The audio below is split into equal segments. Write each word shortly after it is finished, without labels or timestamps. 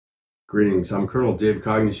Greetings, I'm Colonel Dave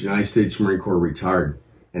Coggins, United States Marine Corps retired,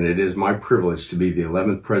 and it is my privilege to be the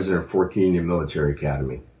 11th President of Fort Union Military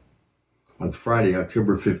Academy. On Friday,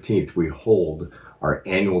 October 15th, we hold our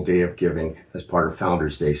annual Day of Giving as part of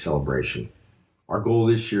Founders Day celebration. Our goal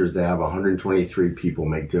this year is to have 123 people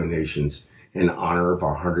make donations in honor of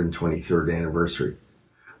our 123rd anniversary.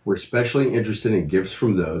 We're especially interested in gifts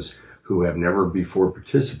from those who have never before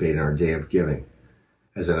participated in our Day of Giving,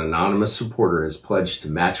 as an anonymous supporter has pledged to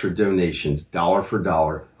match our donations dollar for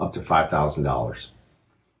dollar up to $5,000.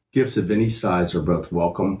 Gifts of any size are both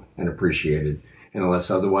welcome and appreciated, and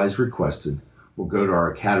unless otherwise requested, will go to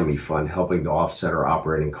our Academy Fund, helping to offset our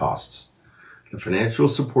operating costs. The financial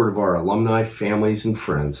support of our alumni, families, and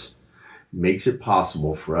friends makes it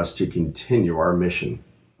possible for us to continue our mission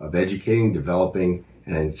of educating, developing,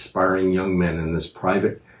 and inspiring young men in this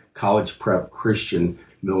private college prep Christian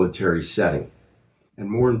military setting, and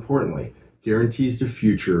more importantly, guarantees the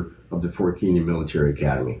future of the Fort Union Military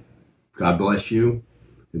Academy. God bless you,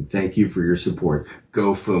 and thank you for your support.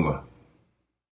 Go FUMA!